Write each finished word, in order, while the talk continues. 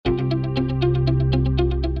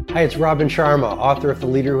Hi, it's Robin Sharma, author of The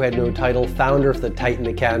Leader Who Had No Title, founder of the Titan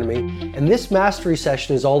Academy. And this mastery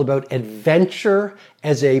session is all about adventure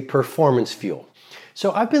as a performance fuel.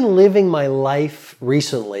 So I've been living my life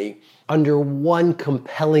recently under one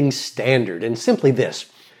compelling standard, and simply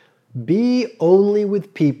this: be only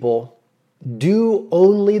with people, do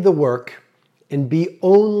only the work, and be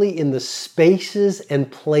only in the spaces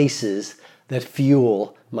and places that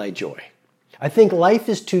fuel my joy. I think life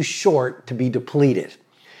is too short to be depleted.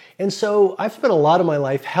 And so I've spent a lot of my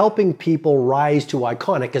life helping people rise to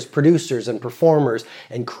iconic as producers and performers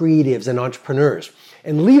and creatives and entrepreneurs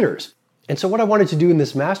and leaders. And so what I wanted to do in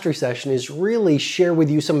this mastery session is really share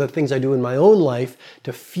with you some of the things I do in my own life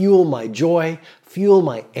to fuel my joy, fuel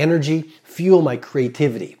my energy, fuel my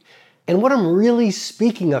creativity. And what I'm really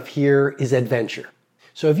speaking of here is adventure.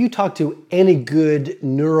 So if you talk to any good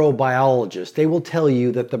neurobiologist, they will tell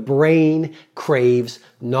you that the brain craves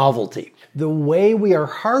novelty. The way we are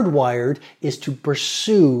hardwired is to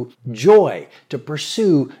pursue joy, to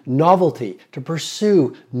pursue novelty, to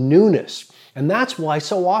pursue newness. And that's why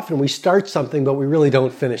so often we start something, but we really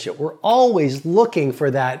don't finish it. We're always looking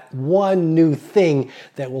for that one new thing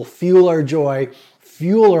that will fuel our joy,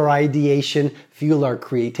 fuel our ideation, fuel our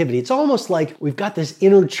creativity. It's almost like we've got this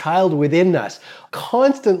inner child within us,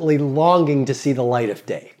 constantly longing to see the light of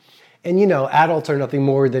day. And you know, adults are nothing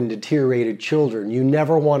more than deteriorated children. You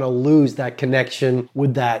never want to lose that connection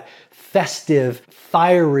with that festive,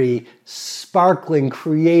 fiery, sparkling,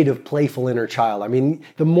 creative, playful inner child. I mean,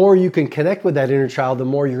 the more you can connect with that inner child, the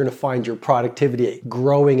more you're going to find your productivity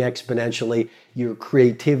growing exponentially, your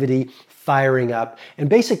creativity firing up, and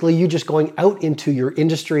basically you just going out into your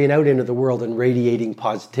industry and out into the world and radiating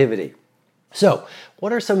positivity. So,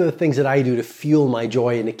 what are some of the things that I do to fuel my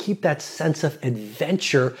joy and to keep that sense of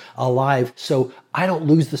adventure alive so I don't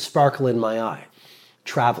lose the sparkle in my eye?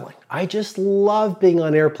 Traveling. I just love being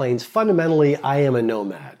on airplanes. Fundamentally, I am a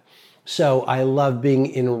nomad. So I love being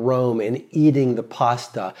in Rome and eating the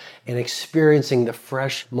pasta and experiencing the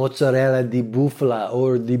fresh mozzarella di bufala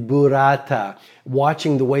or di burrata,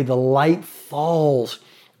 watching the way the light falls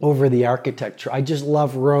over the architecture. I just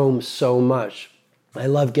love Rome so much. I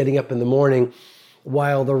love getting up in the morning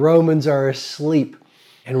while the Romans are asleep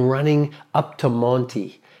and running up to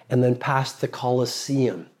Monte and then past the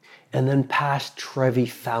Colosseum and then past Trevi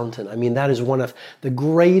Fountain. I mean, that is one of the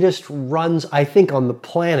greatest runs, I think, on the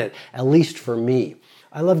planet, at least for me.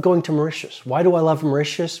 I love going to Mauritius. Why do I love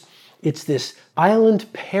Mauritius? It's this island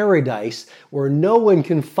paradise where no one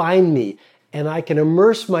can find me, and I can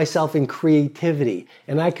immerse myself in creativity,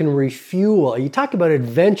 and I can refuel. You talk about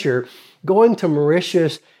adventure. Going to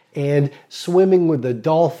Mauritius and swimming with the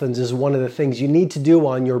dolphins is one of the things you need to do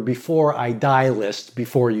on your before I die list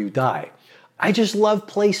before you die. I just love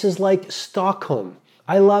places like Stockholm.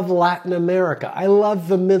 I love Latin America. I love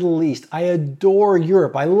the Middle East. I adore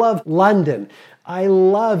Europe. I love London. I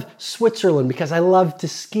love Switzerland because I love to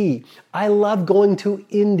ski. I love going to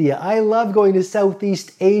India. I love going to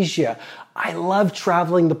Southeast Asia. I love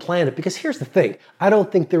traveling the planet because here's the thing. I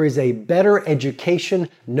don't think there is a better education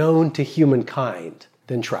known to humankind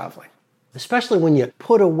than traveling. Especially when you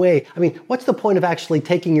put away, I mean, what's the point of actually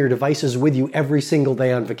taking your devices with you every single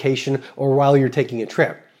day on vacation or while you're taking a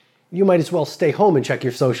trip? You might as well stay home and check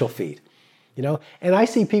your social feed. You know, and I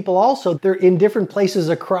see people also, they're in different places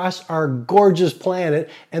across our gorgeous planet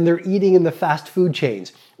and they're eating in the fast food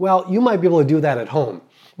chains. Well, you might be able to do that at home.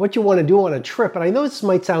 What you want to do on a trip, and I know this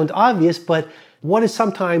might sound obvious, but what is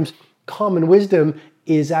sometimes common wisdom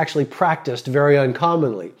is actually practiced very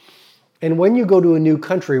uncommonly. And when you go to a new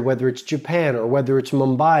country, whether it's Japan or whether it's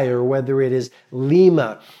Mumbai or whether it is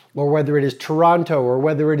Lima or whether it is Toronto or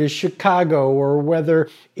whether it is Chicago or whether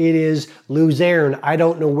it is Luzerne, I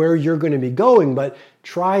don't know where you're going to be going, but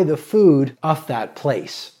try the food of that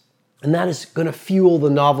place. And that is going to fuel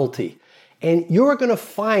the novelty. And you're going to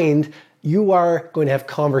find you are going to have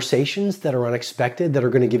conversations that are unexpected, that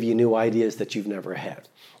are going to give you new ideas that you've never had.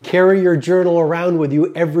 Carry your journal around with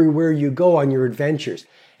you everywhere you go on your adventures.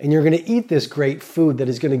 And you're going to eat this great food that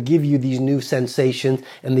is going to give you these new sensations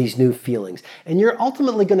and these new feelings. And you're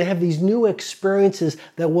ultimately going to have these new experiences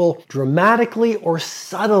that will dramatically or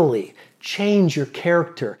subtly change your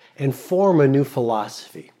character and form a new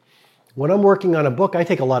philosophy. When I'm working on a book, I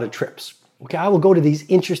take a lot of trips. Okay, I will go to these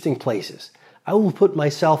interesting places. I will put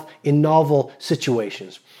myself in novel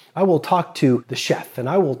situations. I will talk to the chef and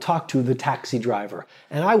I will talk to the taxi driver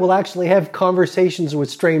and I will actually have conversations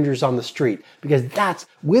with strangers on the street because that's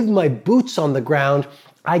with my boots on the ground.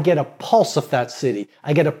 I get a pulse of that city.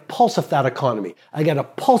 I get a pulse of that economy. I get a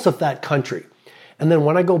pulse of that country. And then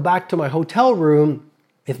when I go back to my hotel room,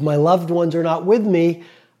 if my loved ones are not with me,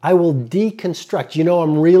 I will deconstruct. You know,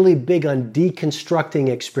 I'm really big on deconstructing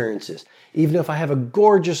experiences. Even if I have a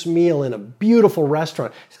gorgeous meal in a beautiful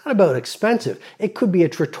restaurant, it's not about expensive. It could be a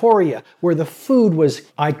trattoria where the food was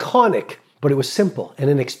iconic, but it was simple and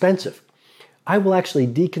inexpensive. I will actually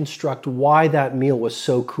deconstruct why that meal was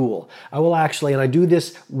so cool. I will actually, and I do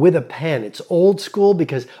this with a pen. It's old school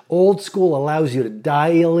because old school allows you to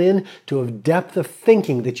dial in to a depth of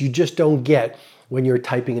thinking that you just don't get when you're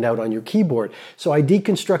typing it out on your keyboard. So I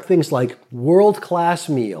deconstruct things like world-class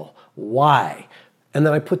meal, why? And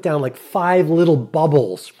then I put down like 5 little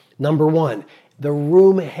bubbles. Number 1, the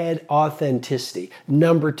room had authenticity.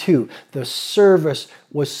 Number 2, the service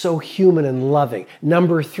was so human and loving.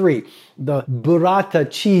 Number 3, the burrata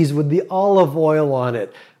cheese with the olive oil on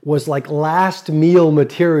it was like last meal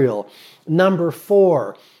material. Number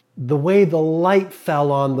 4, the way the light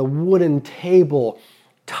fell on the wooden table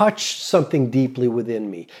touched something deeply within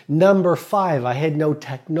me. Number 5, I had no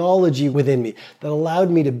technology within me that allowed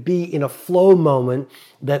me to be in a flow moment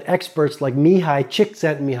that experts like Mihai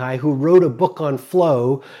Csikszentmihalyi, who wrote a book on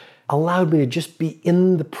flow, allowed me to just be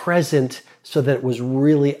in the present so that it was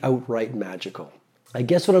really outright magical. I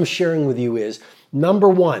guess what I'm sharing with you is, number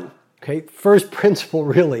 1, okay, first principle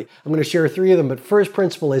really, I'm going to share 3 of them, but first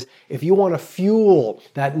principle is if you want to fuel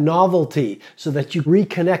that novelty so that you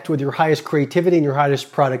reconnect with your highest creativity and your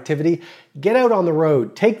highest productivity, get out on the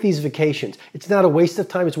road, take these vacations. It's not a waste of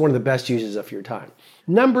time, it's one of the best uses of your time.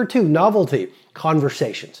 Number 2, novelty,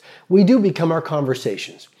 conversations. We do become our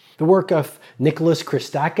conversations. The work of Nicholas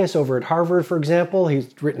Christakis over at Harvard, for example, he's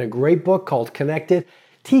written a great book called Connected,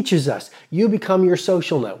 teaches us you become your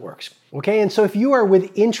social networks. Okay, and so if you are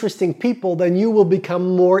with interesting people, then you will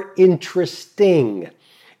become more interesting.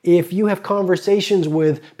 If you have conversations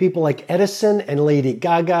with people like Edison and Lady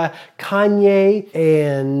Gaga, Kanye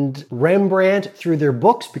and Rembrandt through their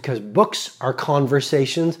books, because books are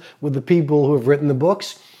conversations with the people who have written the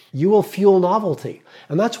books, you will fuel novelty.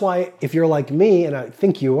 And that's why if you're like me, and I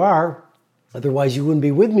think you are, otherwise you wouldn't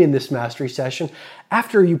be with me in this mastery session,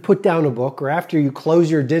 after you put down a book or after you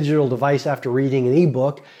close your digital device after reading an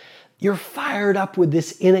ebook, you're fired up with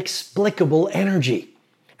this inexplicable energy.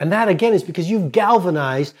 And that again is because you've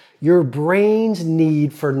galvanized your brain's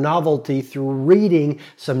need for novelty through reading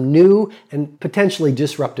some new and potentially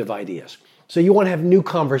disruptive ideas. So you want to have new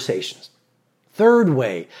conversations. Third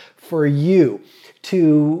way for you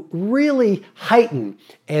to really heighten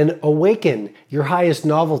and awaken your highest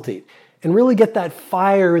novelty and really get that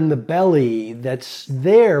fire in the belly that's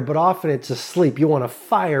there, but often it's asleep. You want to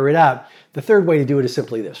fire it up. The third way to do it is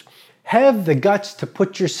simply this. Have the guts to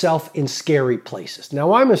put yourself in scary places.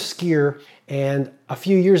 Now, I'm a skier, and a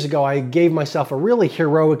few years ago, I gave myself a really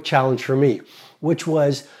heroic challenge for me, which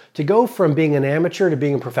was to go from being an amateur to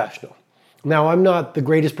being a professional. Now, I'm not the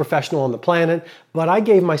greatest professional on the planet, but I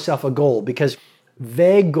gave myself a goal because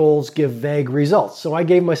vague goals give vague results. So I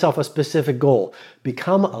gave myself a specific goal,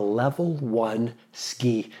 become a level 1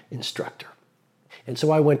 ski instructor. And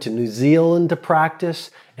so I went to New Zealand to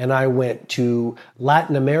practice, and I went to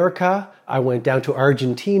Latin America. I went down to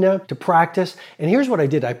Argentina to practice. And here's what I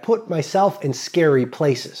did. I put myself in scary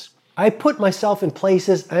places. I put myself in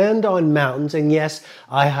places and on mountains. And yes,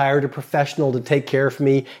 I hired a professional to take care of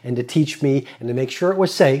me and to teach me and to make sure it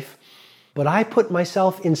was safe. But I put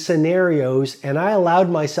myself in scenarios, and I allowed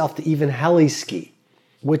myself to even heli ski,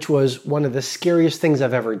 which was one of the scariest things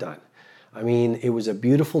I've ever done. I mean, it was a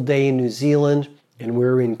beautiful day in New Zealand, and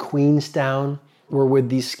we're in Queenstown. We're with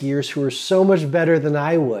these skiers who are so much better than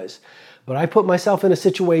I was. But I put myself in a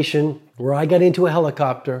situation where I got into a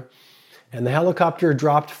helicopter, and the helicopter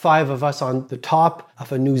dropped 5 of us on the top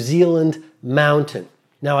of a New Zealand mountain.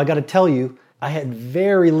 Now, I got to tell you, I had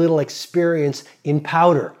very little experience in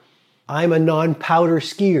powder. I'm a non-powder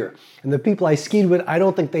skier. And the people I skied with, I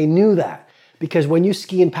don't think they knew that. Because when you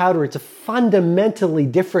ski in powder, it's a fundamentally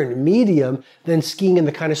different medium than skiing in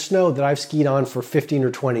the kind of snow that I've skied on for 15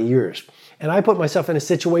 or 20 years. And I put myself in a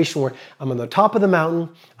situation where I'm on the top of the mountain.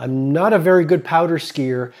 I'm not a very good powder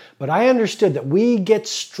skier, but I understood that we get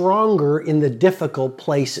stronger in the difficult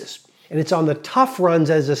places. And it's on the tough runs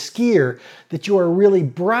as a skier that you are really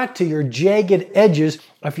brought to your jagged edges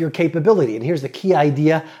of your capability. And here's the key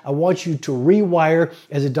idea I want you to rewire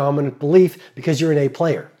as a dominant belief because you're an A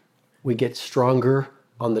player. We get stronger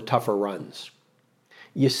on the tougher runs.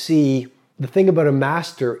 You see, the thing about a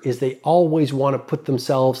master is they always want to put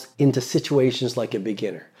themselves into situations like a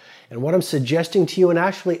beginner. And what I'm suggesting to you and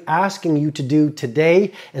actually asking you to do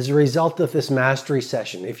today as a result of this mastery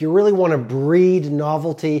session, if you really want to breed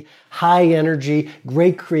novelty, high energy,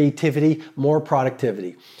 great creativity, more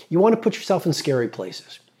productivity, you want to put yourself in scary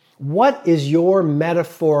places. What is your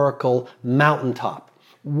metaphorical mountaintop?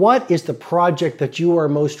 What is the project that you are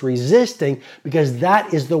most resisting? Because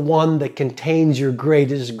that is the one that contains your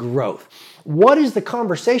greatest growth. What is the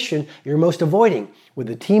conversation you're most avoiding? With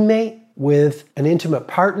a teammate, with an intimate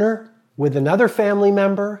partner, with another family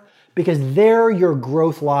member? Because there your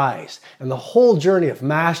growth lies. And the whole journey of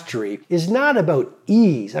mastery is not about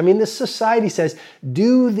ease. I mean, this society says,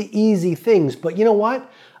 do the easy things. But you know what?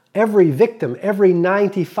 Every victim, every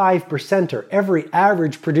 95%er, every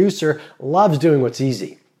average producer loves doing what's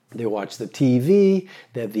easy. They watch the TV,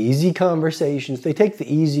 they have the easy conversations, they take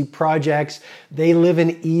the easy projects, they live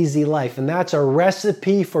an easy life. And that's a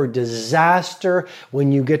recipe for disaster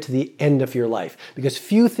when you get to the end of your life. Because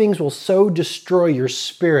few things will so destroy your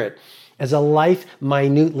spirit as a life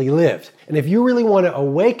minutely lived. And if you really want to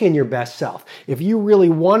awaken your best self, if you really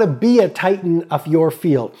want to be a titan of your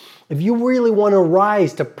field, if you really want to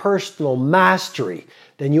rise to personal mastery,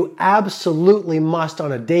 then you absolutely must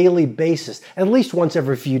on a daily basis, at least once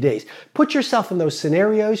every few days, put yourself in those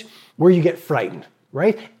scenarios where you get frightened,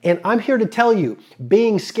 right? And I'm here to tell you,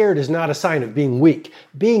 being scared is not a sign of being weak.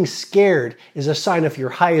 Being scared is a sign of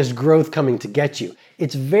your highest growth coming to get you.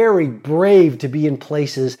 It's very brave to be in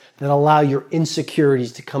places that allow your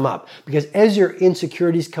insecurities to come up. Because as your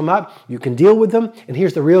insecurities come up, you can deal with them. And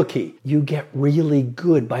here's the real key. You get really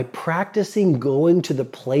good by practicing going to the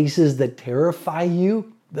places that terrify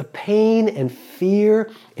you. The pain and fear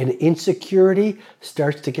and insecurity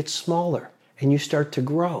starts to get smaller and you start to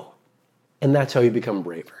grow. And that's how you become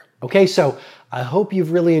braver. Okay, so I hope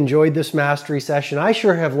you've really enjoyed this mastery session. I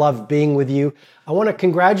sure have loved being with you. I want to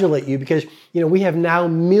congratulate you because, we have now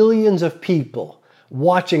millions of people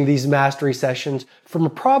watching these mastery sessions from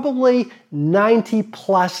probably 90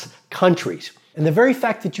 plus countries. And the very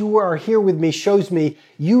fact that you are here with me shows me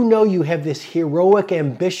you have this heroic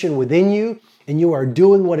ambition within you and you are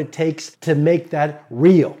doing what it takes to make that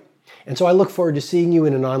real. And so I look forward to seeing you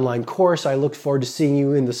in an online course. I look forward to seeing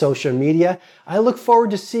you in the social media. I look forward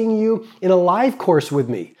to seeing you in a live course with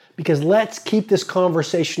me because let's keep this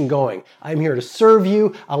conversation going. I'm here to serve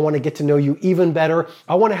you. I want to get to know you even better.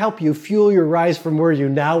 I want to help you fuel your rise from where you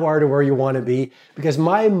now are to where you want to be because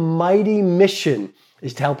my mighty mission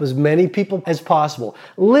is to help as many people as possible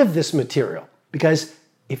live this material because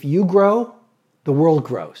if you grow, the world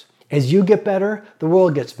grows. As you get better, the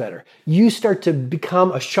world gets better. You start to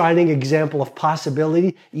become a shining example of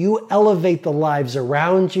possibility. You elevate the lives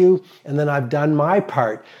around you. And then I've done my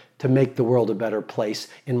part to make the world a better place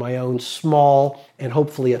in my own small and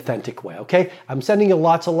hopefully authentic way. Okay? I'm sending you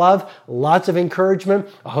lots of love, lots of encouragement.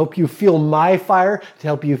 I hope you feel my fire to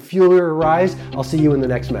help you fuel your rise. I'll see you in the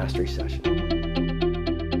next mastery session.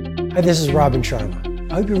 Hi, this is Robin Sharma.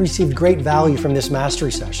 I hope you received great value from this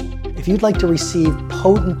mastery session. If you'd like to receive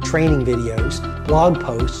potent training videos, blog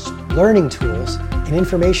posts, learning tools, and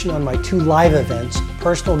information on my 2 live events,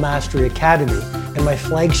 Personal Mastery Academy and my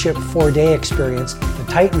flagship 4-day experience, the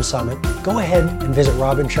Titan Summit, go ahead and visit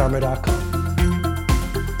robinsharma.com.